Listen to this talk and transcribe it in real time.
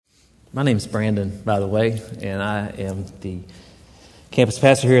My name's Brandon, by the way, and I am the campus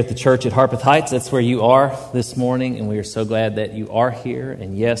pastor here at the church at Harpeth Heights. That's where you are this morning, and we are so glad that you are here.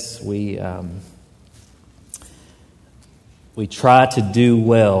 And yes, we try to do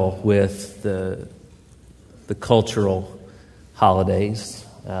well with the cultural holidays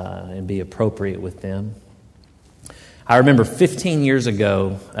and be appropriate with them. I remember 15 years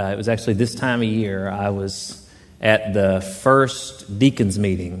ago, it was actually this time of year, I was at the first deacons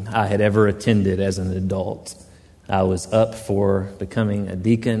meeting I had ever attended as an adult. I was up for becoming a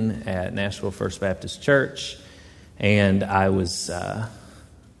deacon at Nashville First Baptist Church, and I was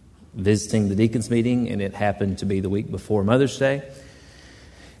visiting the deacons meeting, and it happened to be the week before Mother's Day.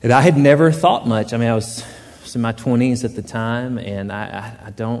 And I had never thought much. I mean, I was in my 20s at the time, and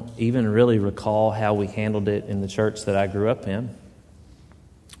I don't even really recall how we handled it in the church that I grew up in,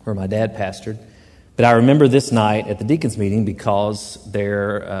 where my dad pastored. But I remember this night at the deacons meeting because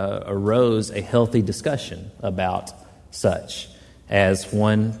there arose a healthy discussion about such. As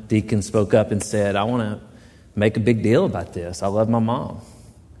one deacon spoke up and said, I want to make a big deal about this. I love my mom.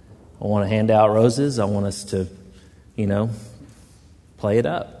 I want to hand out roses. I want us to, play it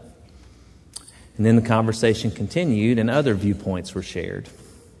up. And then the conversation continued and other viewpoints were shared.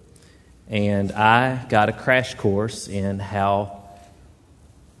 And I got a crash course in how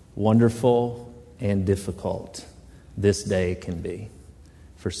wonderful and difficult this day can be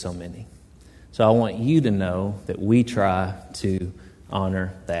for so many. So I want you to know that we try to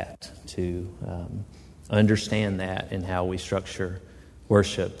honor that, to understand that in how we structure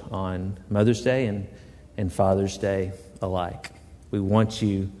worship on Mother's Day and Father's Day alike. We want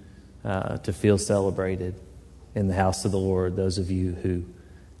you to feel celebrated in the house of the Lord, those of you who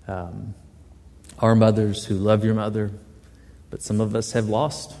are mothers, who love your mother, but some of us have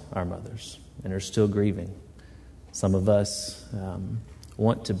lost our mothers and are still grieving. Some of us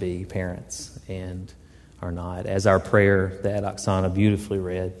want to be parents and are not, as our prayer that Oksana beautifully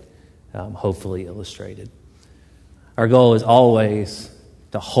read, hopefully illustrated. Our goal is always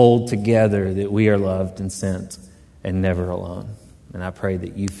to hold together that we are loved and sent and never alone. And I pray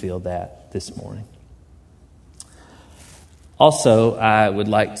that you feel that this morning. Also, I would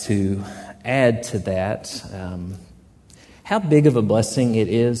like to add to that how big of a blessing it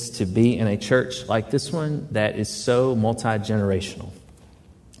is to be in a church like this one that is so multi-generational.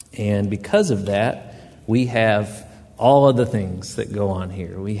 And because of that, we have all of the things that go on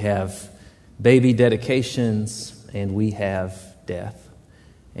here. We have baby dedications and we have death.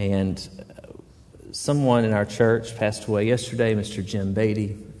 And someone in our church passed away yesterday, Mr. Jim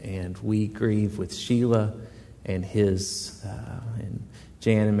Beatty, and we grieve with Sheila and his and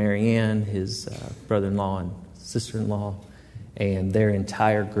Jan and Marianne, his brother-in-law and sister-in-law, and their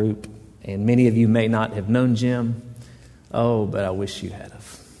entire group. And many of you may not have known Jim. Oh, but I wish you had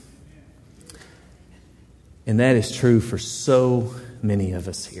have. And that is true for so many of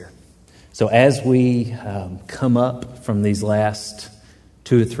us here. So as we come up from these last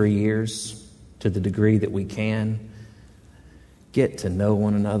 2 or 3 years, to the degree that we can, get to know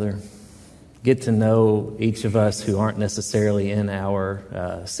one another, get to know each of us who aren't necessarily in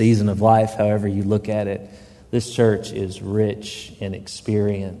our season of life, however you look at it. This church is rich in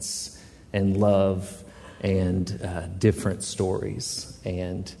experience and love and different stories.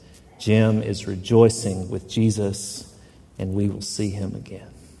 And Jim is rejoicing with Jesus, and we will see him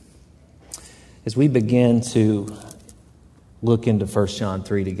again. As we begin to look into 1 John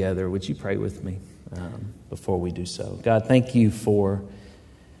 3 together, would you pray with me before we do so? God, thank you for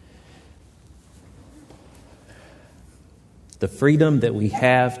the freedom that we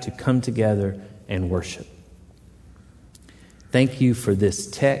have to come together and worship. Thank you for this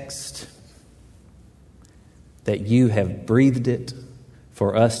text, that you have breathed it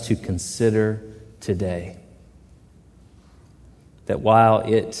for us to consider today. That while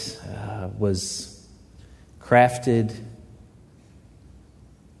it was crafted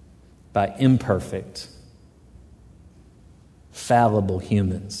by imperfect, fallible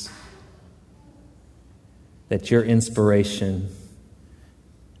humans, that your inspiration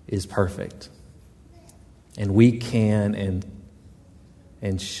is perfect. And we can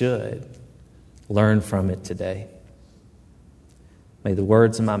and should learn from it today. May the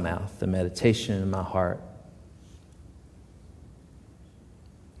words of my mouth, the meditation in my heart,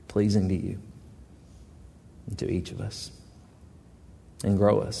 be pleasing to you and to each of us, and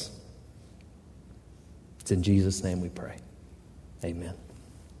grow us. It's in Jesus' name we pray. Amen.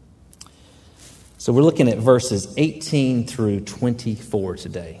 So we're looking at verses 18 through 24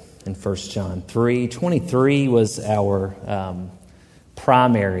 today in 1 John 3. 23 was our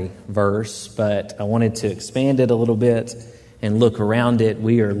primary verse, but I wanted to expand it a little bit and look around it,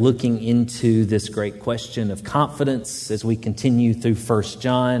 we are looking into this great question of confidence as we continue through 1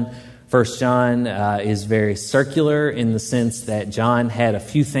 John. 1 John is very circular in the sense that John had a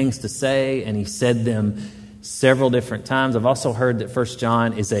few things to say, and he said them several different times. I've also heard that 1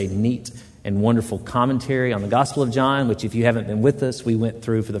 John is a neat and wonderful commentary on the Gospel of John, which if you haven't been with us, we went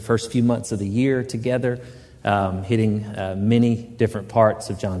through for the first few months of the year together, hitting many different parts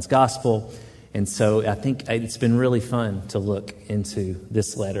of John's Gospel. And so I think it's been really fun to look into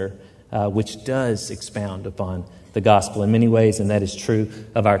this letter, which does expound upon the gospel in many ways, and that is true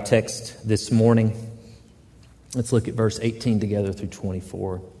of our text this morning. Let's look at verse 18 together through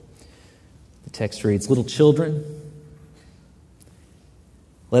 24. The text reads, "Little children,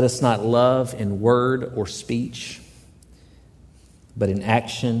 let us not love in word or speech, but in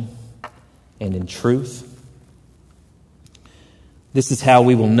action and in truth. This is how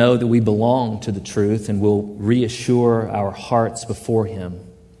we will know that we belong to the truth and will reassure our hearts before Him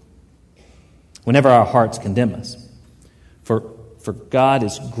whenever our hearts condemn us. For God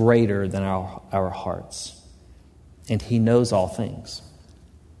is greater than our hearts, and He knows all things.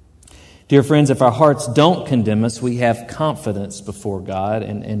 Dear friends, if our hearts don't condemn us, we have confidence before God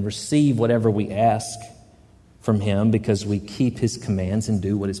and receive whatever we ask from Him because we keep His commands and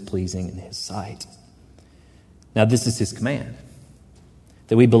do what is pleasing in His sight. Now this is His command,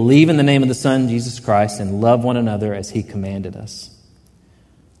 that we believe in the name of the Son, Jesus Christ, and love one another as He commanded us.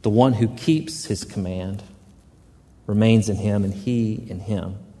 The one who keeps His command remains in Him and He in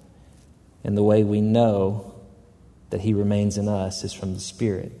him. And the way we know that He remains in us is from the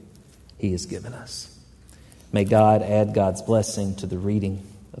Spirit He has given us." May God add God's blessing to the reading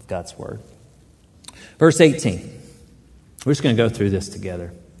of God's Word. Verse 18. We're just going to go through this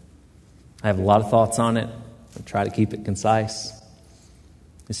together. I have a lot of thoughts on it. I'll try to keep it concise.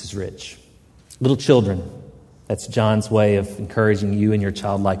 This is rich. Little children, that's John's way of encouraging you in your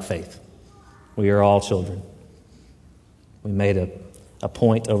childlike faith. We are all children. We made a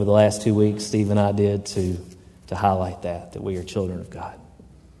point over the last 2 weeks, Steve and I did, to highlight that we are children of God.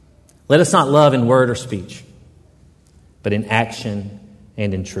 Let us not love in word or speech, but in action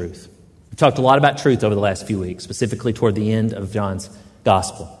and in truth. We've talked a lot about truth over the last few weeks, specifically toward the end of John's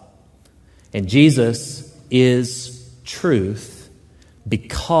gospel. And Jesus is truth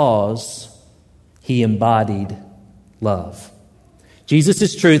because He embodied love. Jesus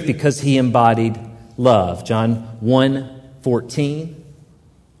is truth because He embodied love. John 1:14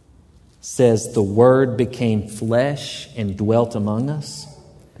 says, "The Word became flesh and dwelt among us.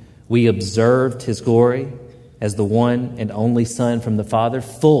 We observed His glory as the one and only Son from the Father,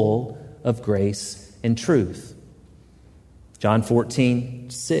 full of grace and truth." John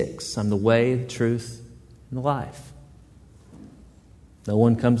 14:6, "I'm the way, the truth, and the life. No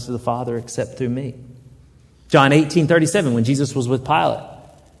one comes to the Father except through me." John 18:37, when Jesus was with Pilate,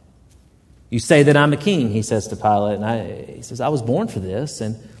 "You say that I'm a king," He says to Pilate. And He says, "I was born for this,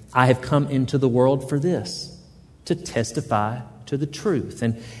 and I have come into the world for this, to testify to the truth.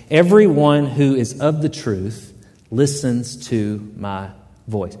 And everyone who is of the truth listens to my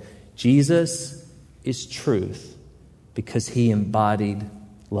voice." Jesus is truth because He embodied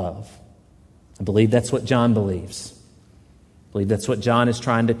love. I believe that's what John believes. I believe that's what John is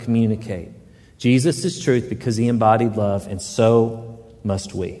trying to communicate. Jesus is truth because He embodied love, and so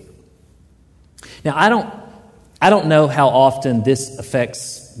must we. Now, I don't know how often this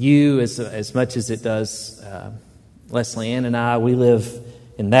affects you as much as it does Leslie Ann and I. We live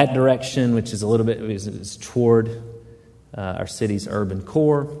in that direction, which is a little bit is toward our city's urban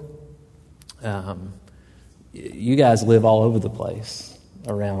core. You guys live all over the place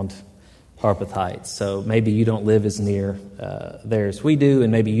around Harpeth Heights, so maybe you don't live as near there as we do,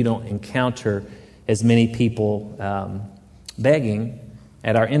 and maybe you don't encounter as many people begging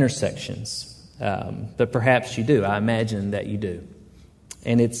at our intersections. But perhaps you do. I imagine that you do.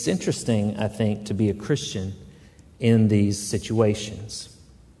 And it's interesting, I think, to be a Christian in these situations.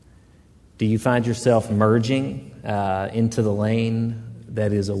 Do you find yourself merging into the lane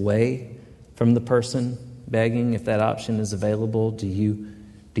that is away from the person begging, if that option is available? Do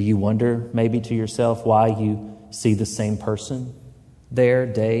you wonder maybe to yourself why you see the same person there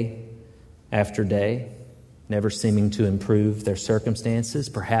day after day, never seeming to improve their circumstances?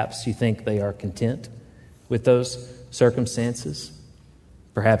 Perhaps you think they are content with those circumstances.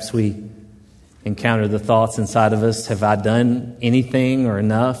 Perhaps we encounter the thoughts inside of us, have I done anything or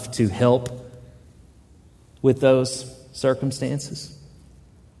enough to help with those circumstances?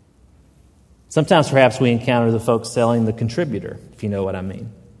 Sometimes perhaps we encounter the folks selling the Contributor, if you know what I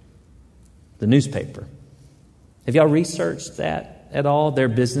mean, the newspaper. Have y'all researched that at all, their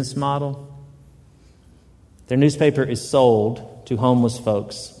business model? Their newspaper is sold to homeless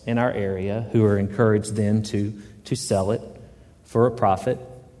folks in our area who are encouraged then to sell it for a profit.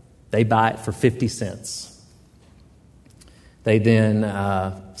 They buy it for 50 cents. They then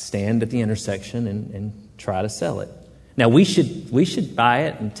stand at the intersection and try to sell it. Now, we should buy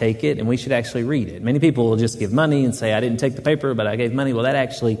it and take it, and we should actually read it. Many people will just give money and say, I didn't take the paper, but I gave money. Well, that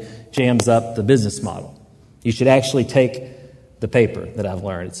actually jams up the business model. You should actually take the paper that I've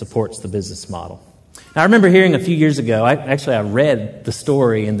learned. It supports the business model. Now, I remember hearing a few years ago, I read the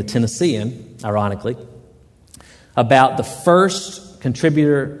story in the Tennessean, ironically, about the first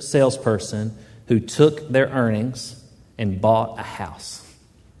contributor salesperson who took their earnings and bought a house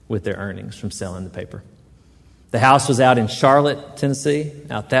with their earnings from selling the paper. The house was out in Charlotte, Tennessee,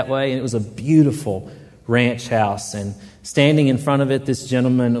 out that way, and it was a beautiful ranch house. And standing in front of it, this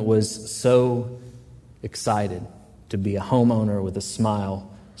gentleman was so excited to be a homeowner with a smile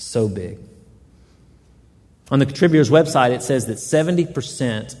so big. On the contributor's website, it says that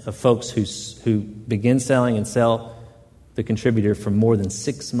 70% of folks who begin selling and sell the contributor for more than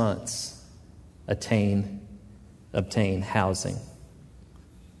 6 months obtain housing.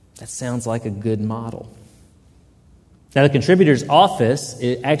 That sounds like a good model. Now, the contributor's office,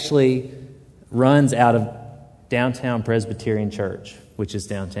 it actually runs out of Downtown Presbyterian Church, which is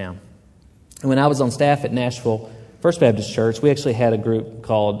downtown. And when I was on staff at Nashville First Baptist Church, we actually had a group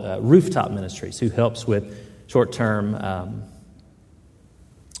called Rooftop Ministries who helps with short-term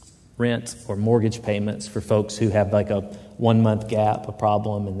rent or mortgage payments for folks who have like a 1-month gap, a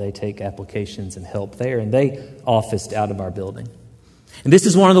problem, and they take applications and help there. And they officed out of our building. And this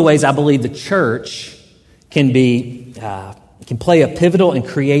is one of the ways I believe the church can play a pivotal and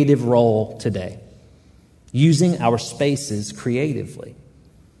creative role today, using our spaces creatively.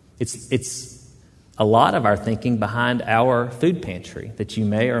 It's a lot of our thinking behind our food pantry that you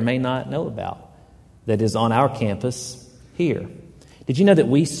may or may not know about that is on our campus here. Did you know that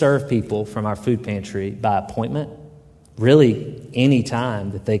we serve people from our food pantry by appointment? Really, any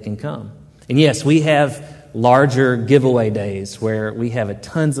time that they can come. And yes, we have larger giveaway days where we have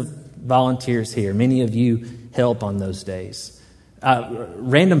tons of volunteers here. Many of you help on those days.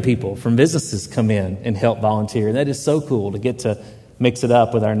 Random people from businesses come in and help volunteer. And that is so cool to get to mix it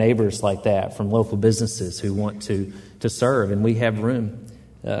up with our neighbors like that from local businesses who want to serve. And we have room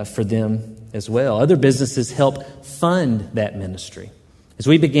for them as well. Other businesses help fund that ministry. As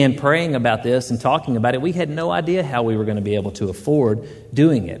we began praying about this and talking about it, we had no idea how we were going to be able to afford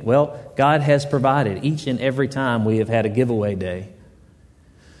doing it. Well, God has provided each and every time we have had a giveaway day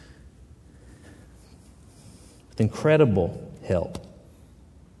with incredible help,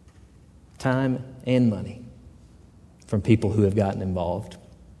 time and money from people who have gotten involved.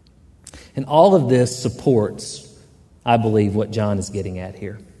 And all of this supports, I believe, what John is getting at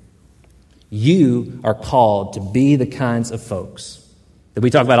here. You are called to be the kinds of folks that we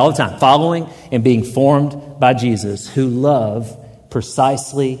talk about all the time, following and being formed by Jesus, who love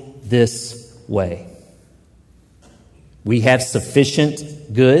precisely this way. We have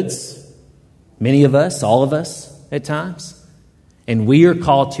sufficient goods, many of us, all of us at times, and we are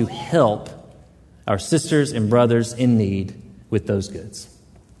called to help our sisters and brothers in need with those goods.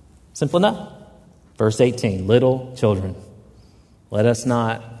 Simple enough. Verse 18, little children, let us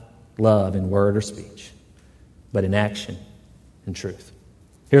not love in word or speech, but in action and truth.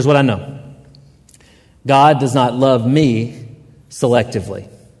 Here's what I know. God does not love me selectively.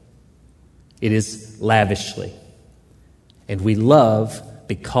 It is lavishly. And we love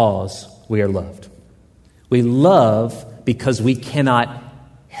because we are loved. We love because we cannot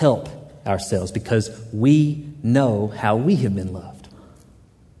help ourselves, because we know how we have been loved.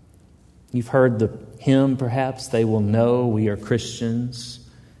 You've heard the hymn, perhaps, they will know we are Christians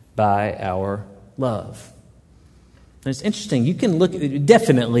by our love. And it's interesting, you can look,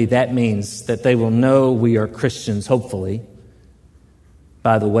 definitely that means that they will know we are Christians, hopefully,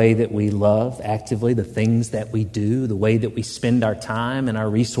 by the way that we love actively, the things that we do, the way that we spend our time and our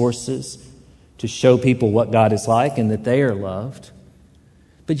resources to show people what God is like and that they are loved.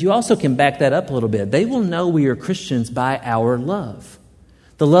 But you also can back that up a little bit. They will know we are Christians by our love,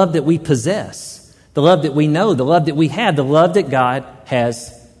 the love that we possess, the love that we know, the love that we have, the love that God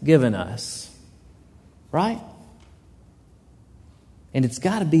has given us. Right? And it's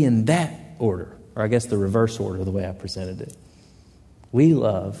got to be in that order, or I guess the reverse order, the way I presented it. We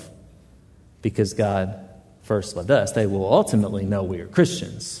love because God first loved us. They will ultimately know we are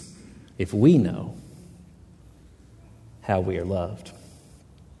Christians if we know how we are loved.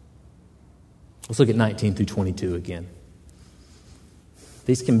 Let's look at 19 through 22 again.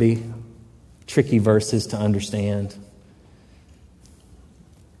 These can be tricky verses to understand.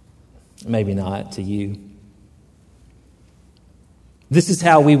 Maybe not to you. This is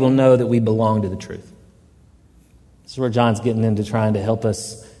how we will know that we belong to the truth. This is where John's getting into trying to help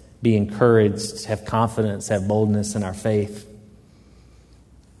us be encouraged, have confidence, have boldness in our faith.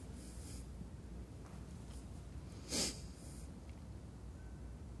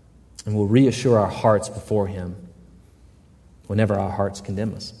 And we'll reassure our hearts before Him whenever our hearts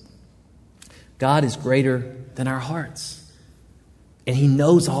condemn us. God is greater than our hearts, and He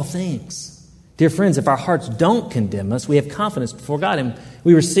knows all things. Dear friends, if our hearts don't condemn us, we have confidence before God, and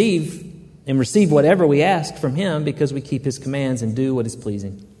we receive whatever we ask from Him because we keep His commands and do what is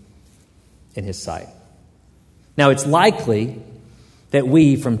pleasing in His sight. Now, it's likely that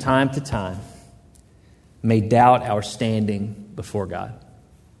we, from time to time, may doubt our standing before God.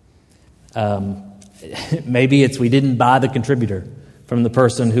 Maybe it's we didn't buy the contributor from the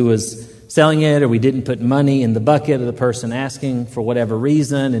person who was selling it, or we didn't put money in the bucket of the person asking for whatever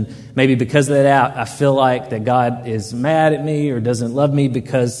reason, and maybe because of that I feel like that God is mad at me or doesn't love me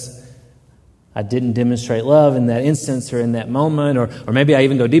because I didn't demonstrate love in that instance or in that moment, or maybe I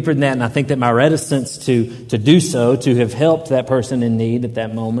even go deeper than that and I think that my reticence to do so, to have helped that person in need at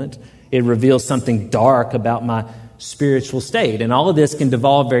that moment, it reveals something dark about my spiritual state. And all of this can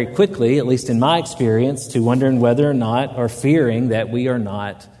devolve very quickly, at least in my experience, to wondering whether or not, or fearing that we are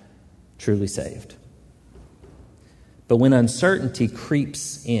not truly saved. But when uncertainty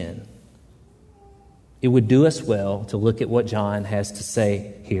creeps in, it would do us well to look at what John has to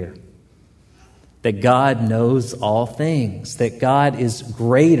say here. That God knows all things, that God is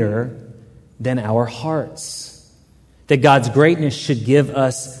greater than our hearts, that God's greatness should give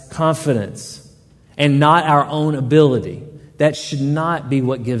us confidence and not our own ability. That should not be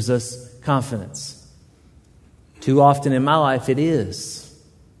what gives us confidence. Too often in my life it is.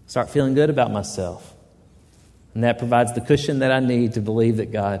 Start feeling good about myself. And that provides the cushion that I need to believe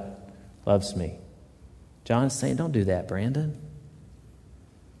that God loves me. John is saying, don't do that, Brandon.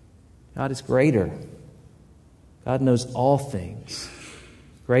 God is greater. God knows all things,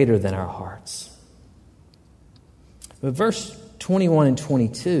 greater than our hearts. But verse 21 and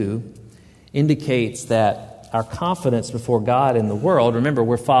 22 indicates that our confidence before God and the world, remember,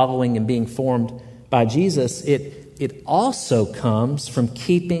 we're following and being formed by Jesus, it also comes from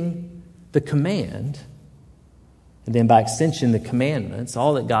keeping the command, and then by extension the commandments,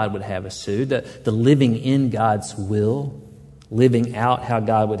 all that God would have us do, the living in God's will, living out how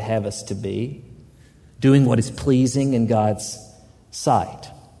God would have us to be, doing what is pleasing in God's sight.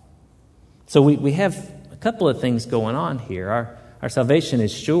 So we have a couple of things going on here. Our salvation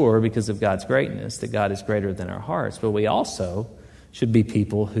is sure because of God's greatness, that God is greater than our hearts, but we also should be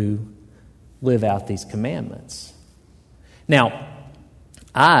people who live out these commandments. Now,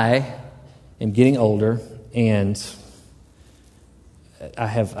 I am getting older, and I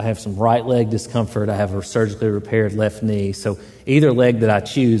have some right leg discomfort. I have a surgically repaired left knee. So either leg that I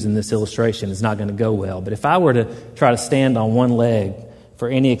choose in this illustration is not going to go well. But if I were to try to stand on one leg for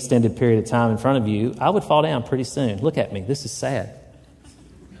any extended period of time in front of you, I would fall down pretty soon. Look at me. This is sad.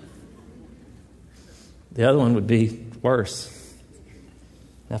 The other one would be worse.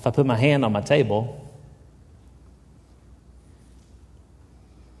 Now, if I put my hand on my table,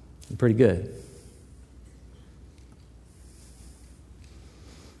 I'm pretty good.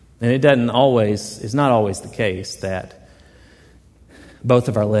 And it's not always the case that both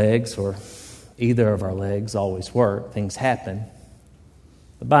of our legs or either of our legs always work. Things happen.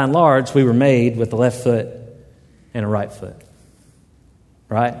 But by and large, we were made with a left foot and a right foot.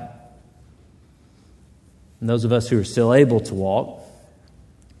 Right? And those of us who are still able to walk,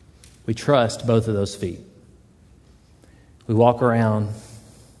 we trust both of those feet. We walk around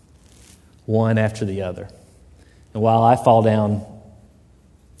one after the other. And while I fall down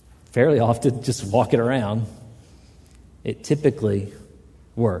fairly often just walking around, it typically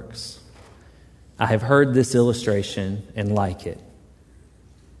works. I have heard this illustration and like it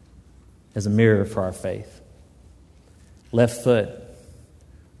as a mirror for our faith. Left foot,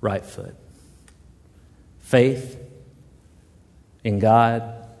 right foot. Faith in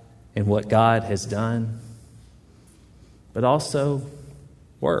God and what God has done, but also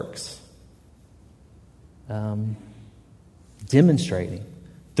works. Demonstrating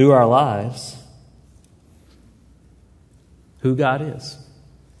through our lives who God is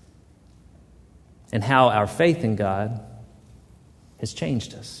and how our faith in God has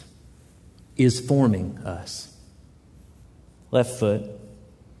changed us, is forming us. Left foot,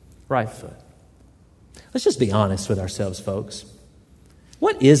 right foot. Let's just be honest with ourselves, folks.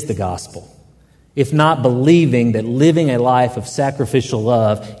 What is the gospel if not believing that living a life of sacrificial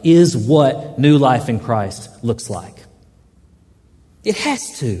love is what new life in Christ looks like? It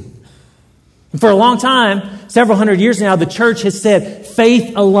has to. And for a long time, several hundred years now, the church has said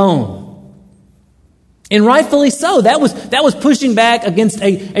faith alone. And rightfully so. That was pushing back against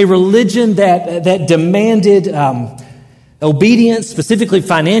a religion that demanded obedience, specifically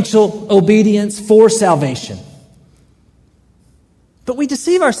financial obedience for salvation. But we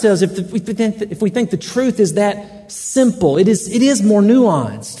deceive ourselves if we think the truth is that simple. It is more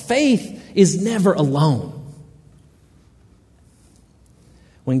nuanced. Faith is never alone.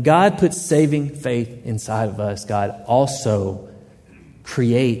 When God puts saving faith inside of us, God also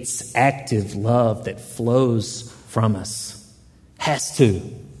creates active love that flows from us. Has to.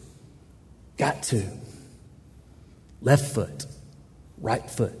 Got to. Left foot. Right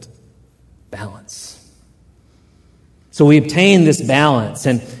foot. Balance. So we obtain this balance,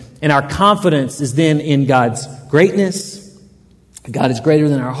 and our confidence is then in God's greatness. God is greater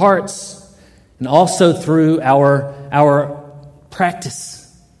than our hearts, and also through our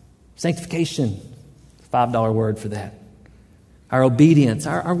practice, sanctification, $5 word for that. Our obedience,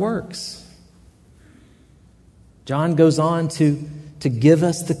 our works. John goes on to give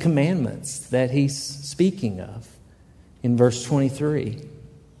us the commandments that he's speaking of in verse 23,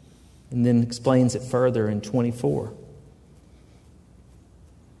 and then explains it further in 24.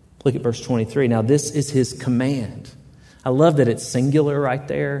 Look at verse 23. Now, this is his command. I love that it's singular right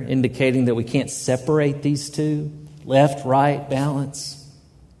there, indicating that we can't separate these two. Left, right, balance.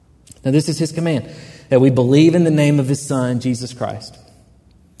 Now, this is his command, that we believe in the name of his Son, Jesus Christ,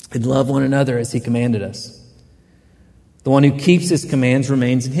 and love one another as he commanded us. The one who keeps his commands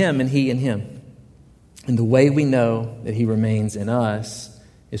remains in him, and he in him. And the way we know that he remains in us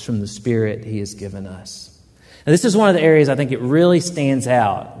is from the Spirit he has given us. Now, this is one of the areas I think it really stands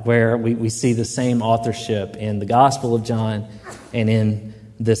out where we see the same authorship in the Gospel of John and in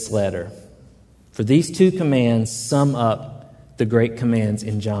this letter. For these two commands sum up the great commands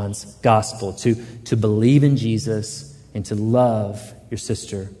in John's Gospel, to believe in Jesus and to love your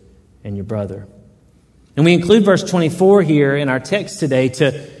sister and your brother. And we include verse 24 here in our text today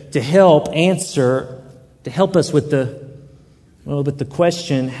to help us with the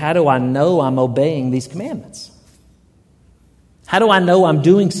question, how do I know I'm obeying these commandments? How do I know I'm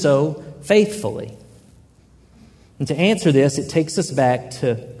doing so faithfully? And to answer this, it takes us back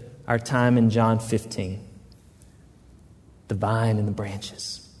to our time in John 15. The vine and the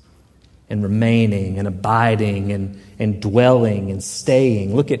branches. And remaining and abiding and dwelling and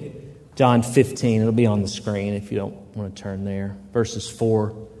staying. Look at John 15. It'll be on the screen if you don't want to turn there. Verses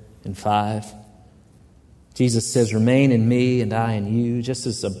 4 and 5. Jesus says, remain in me and I in you. Just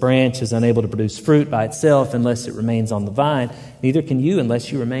as a branch is unable to produce fruit by itself unless it remains on the vine, neither can you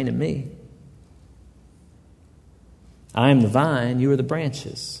unless you remain in me. I am the vine, you are the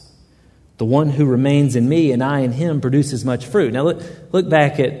branches. The one who remains in me and I in him produces much fruit. Now look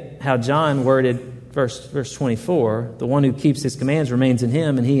back at how John worded verse 24. The one who keeps his commands remains in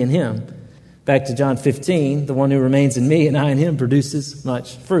him and he in him. Back to John 15. The one who remains in me and I in him produces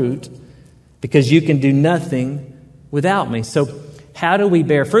much fruit. Because you can do nothing without me. So how do we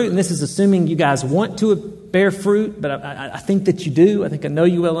bear fruit? And this is assuming you guys want to bear fruit, but I think that you do. I think I know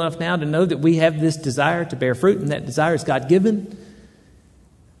you well enough now to know that we have this desire to bear fruit, and that desire is God-given.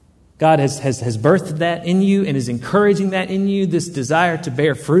 God has birthed that in you and is encouraging that in you, this desire to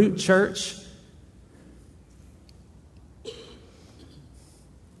bear fruit, church.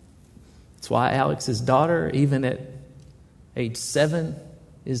 That's why Alex's daughter, even at age 7,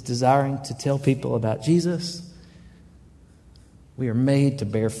 is desiring to tell people about Jesus. We are made to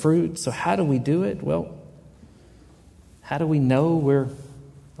bear fruit. So how do we do it? Well, how do we know we're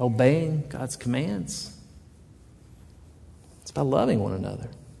obeying God's commands? It's by loving one another.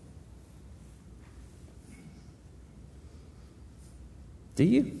 Do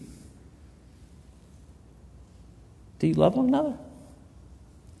you? Do you love one another?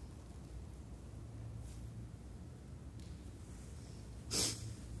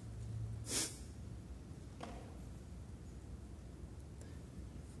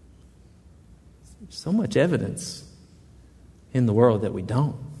 So much evidence in the world that we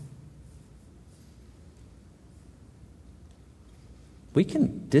don't. We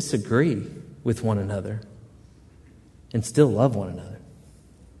can disagree with one another and still love one another.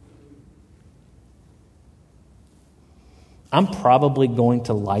 I'm probably going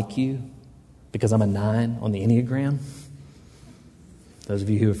to like you because I'm a 9 on the Enneagram. Those of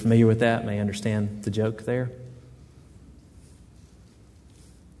you who are familiar with that may understand the joke there.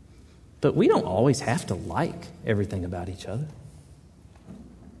 But we don't always have to like everything about each other.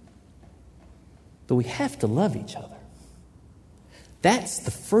 But we have to love each other. That's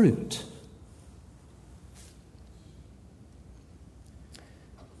the fruit.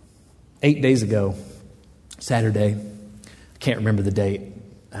 8 days ago, Saturday, I can't remember the date.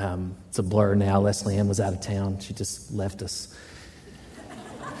 It's a blur now. Leslie Ann was out of town. She just left us.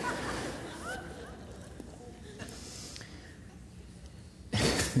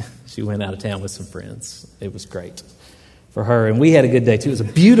 She went out of town with some friends. It was great for her, and we had a good day too. It was a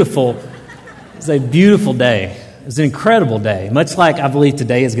beautiful day. It was an incredible day, much like I believe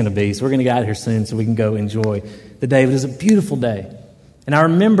today is going to be. So we're going to get out of here soon so we can go enjoy the day. But it was a beautiful day. And I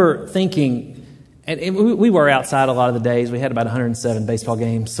remember thinking, and we were outside a lot of the days. We had about 107 baseball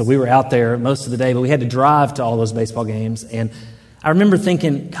games. So we were out there most of the day, but we had to drive to all those baseball games. And I remember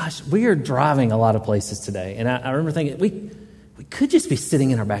thinking, gosh, we are driving a lot of places today. And I remember thinking, we could just be sitting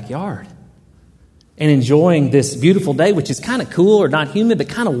in our backyard and enjoying this beautiful day, which is kind of cool or not humid, but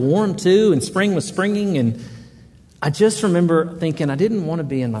kind of warm too. And spring was springing. And I just remember thinking I didn't want to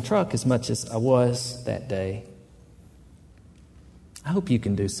be in my truck as much as I was that day. I hope you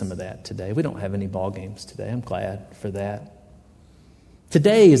can do some of that today. We don't have any ball games today. I'm glad for that.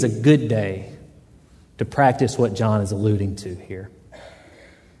 Today is a good day to practice what John is alluding to here.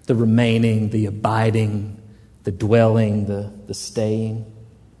 The remaining, the abiding, the dwelling, the staying.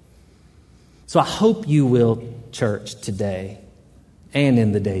 So I hope you will, church, today and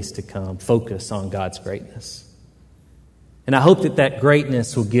in the days to come, focus on God's greatness. And I hope that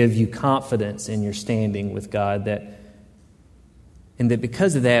greatness will give you confidence in your standing with God, and that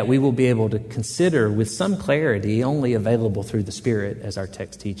because of that, we will be able to consider with some clarity, only available through the Spirit, as our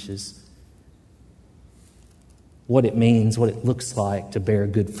text teaches, what it means, what it looks like to bear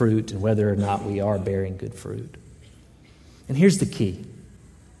good fruit, and whether or not we are bearing good fruit. And here's the key.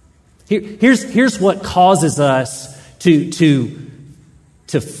 Here's what causes us to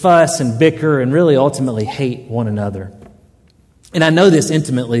fuss and bicker and really ultimately hate one another. And I know this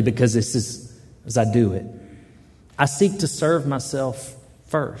intimately because this is as I do it. I seek to serve myself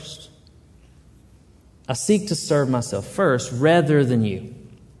first. I seek to serve myself first rather than you.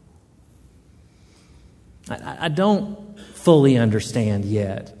 I don't fully understand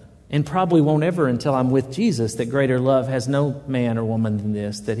yet, and probably won't ever until I'm with Jesus, that greater love has no man or woman than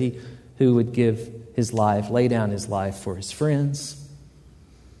this, that he who would give his life, lay down his life for his friends.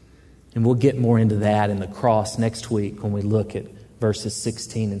 And we'll get more into that in the cross next week when we look at verses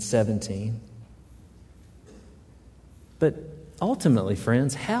 16 and 17. But ultimately,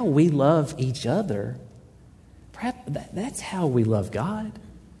 friends, how we love each other, perhaps that's how we love God.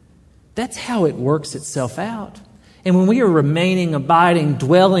 That's how it works itself out. And when we are remaining, abiding,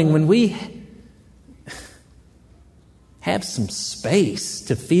 dwelling, when we have some space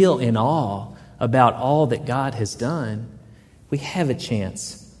to feel in awe about all that God has done, we have a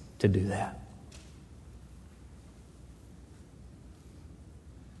chance to do that.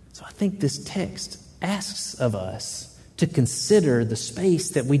 So I think this text asks of us to consider the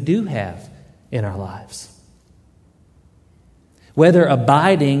space that we do have in our lives. Whether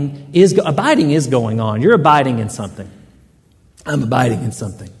abiding is going on. You're abiding in something. I'm abiding in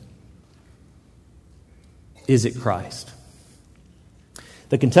something. Is it Christ?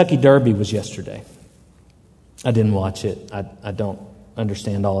 The Kentucky Derby was yesterday. I didn't watch it. I don't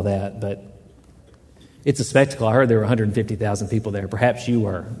understand all of that, but it's a spectacle. I heard there were 150,000 people there. Perhaps you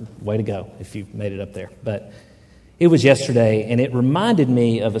were. Way to go if you made it up there. But it was yesterday, and it reminded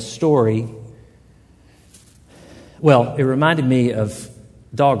me of a story. Well, it reminded me of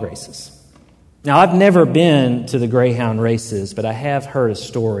dog races. Now, I've never been to the greyhound races, but I have heard a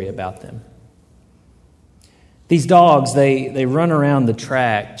story about them. These dogs, they run around the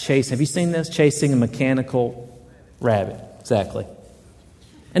track chasing. Have you seen this? Chasing a mechanical rabbit. Exactly.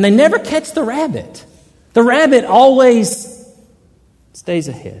 And they never catch the rabbit. The rabbit always stays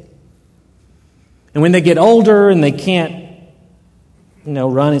ahead. And when they get older and they can't,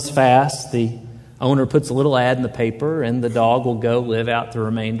 run as fast, the owner puts a little ad in the paper and the dog will go live out the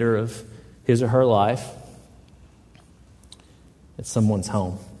remainder of his or her life at someone's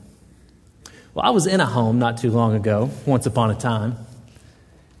home. Well, I was in a home not too long ago, once upon a time,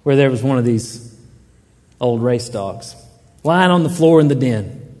 where there was one of these old race dogs lying on the floor in the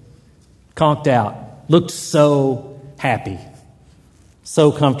den, conked out, looked so happy,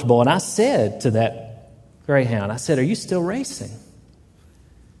 so comfortable. And I said to that greyhound, I said, "Are you still racing?"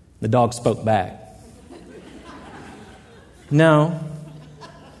 The dog spoke back. No,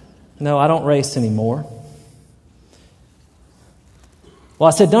 I don't race anymore. Well,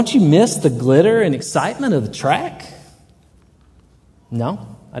 I said, "Don't you miss the glitter and excitement of the track?" "No,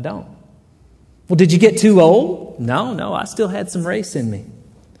 I don't." "Well, did you get too old?" No, I still had some race in me."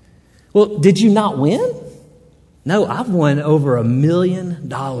 "Well, did you not win?" "No, I've won over $1 million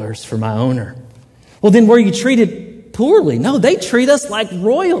for my owner." "Well, then were you treated poorly. No, they treat us like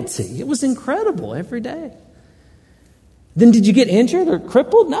royalty. It was incredible every day. Then did you get injured or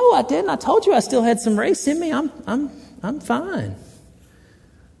crippled? No, I didn't. I told you I still had some race in me. I'm fine.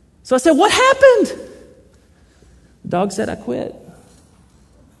 So I said, what happened? The dog said, I quit.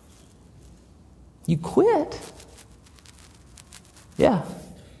 You quit? Yeah,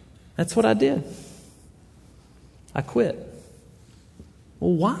 that's what I did. I quit.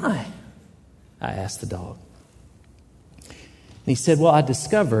 Well, why? I asked the dog. And he said, well, I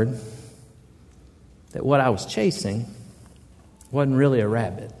discovered that what I was chasing wasn't really a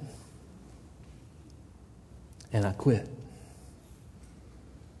rabbit. And I quit.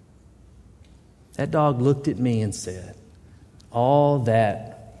 That dog looked at me and said, all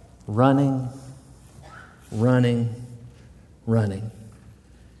that running,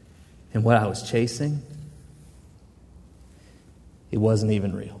 and what I was chasing, it wasn't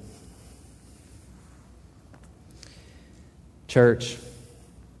even real. Church,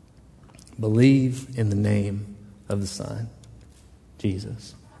 believe in the name of the Son,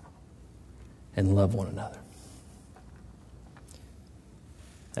 Jesus, and love one another.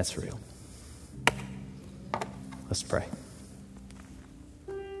 That's real. Let's pray.